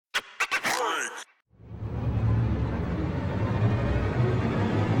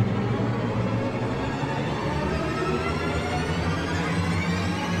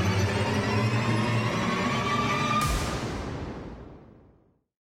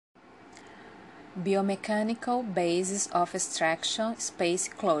Biomechanical basis of extraction space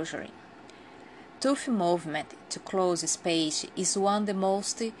closure. Tooth movement to close space is one of the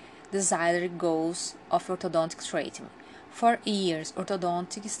most desired goals of orthodontic treatment. For years,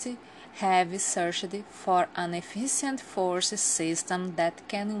 orthodontists have searched for an efficient force system that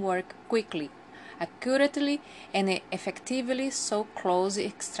can work quickly, accurately, and effectively so close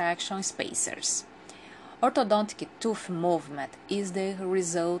extraction spacers. Orthodontic tooth movement is the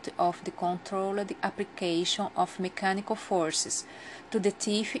result of the controlled application of mechanical forces to the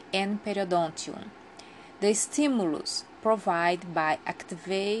teeth and periodontium. The stimulus provided by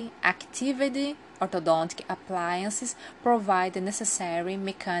activated orthodontic appliances provide the necessary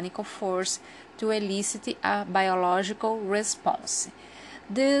mechanical force to elicit a biological response.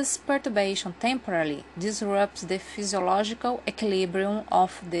 This perturbation temporarily disrupts the physiological equilibrium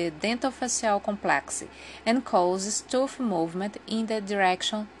of the dentofacial complex and causes tooth movement in the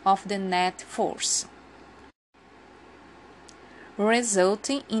direction of the net force,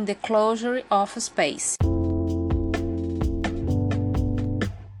 resulting in the closure of space.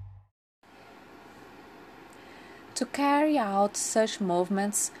 To carry out such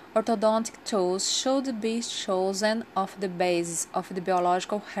movements, orthodontic tools should be chosen on the basis of the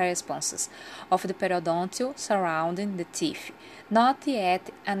biological responses of the periodontium surrounding the teeth, not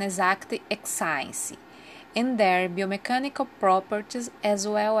yet an exact science, and their biomechanical properties as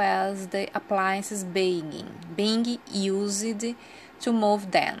well as the appliances being used to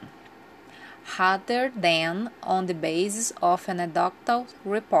move them, rather than on the basis of anecdotal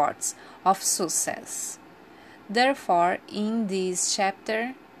reports of success. Therefore, in this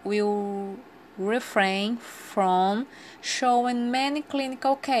chapter, we will refrain from showing many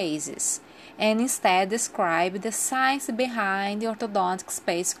clinical cases and instead describe the science behind the orthodontic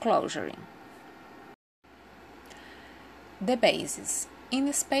space closure. The basis.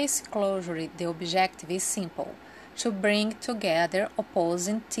 In space closure, the objective is simple: to bring together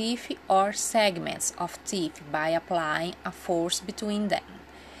opposing teeth or segments of teeth by applying a force between them.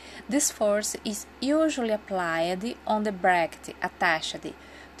 This force is usually applied on the bracket attached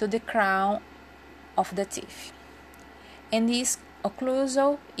to the crown of the teeth and is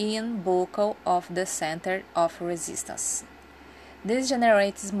occlusal in buccal of the center of resistance. This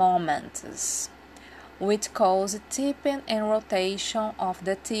generates moments which cause tipping and rotation of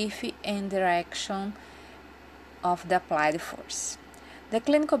the teeth in direction of the applied force. The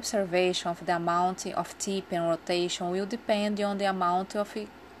clinical observation of the amount of tip and rotation will depend on the amount of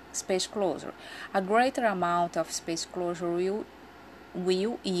space closure. A greater amount of space closure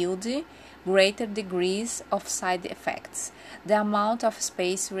will yield greater degrees of side effects. The amount of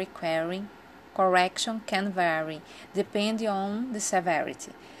space requiring correction can vary depending on the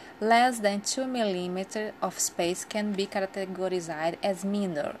severity. Less than 2 mm of space can be categorized as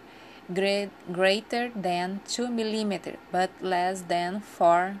minor, greater than 2 mm but less than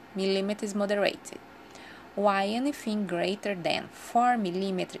 4 mm is moderate, while anything greater than 4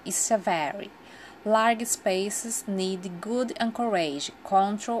 mm is severe. Large spaces need good anchorage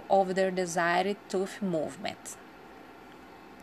control over their desired tooth movement.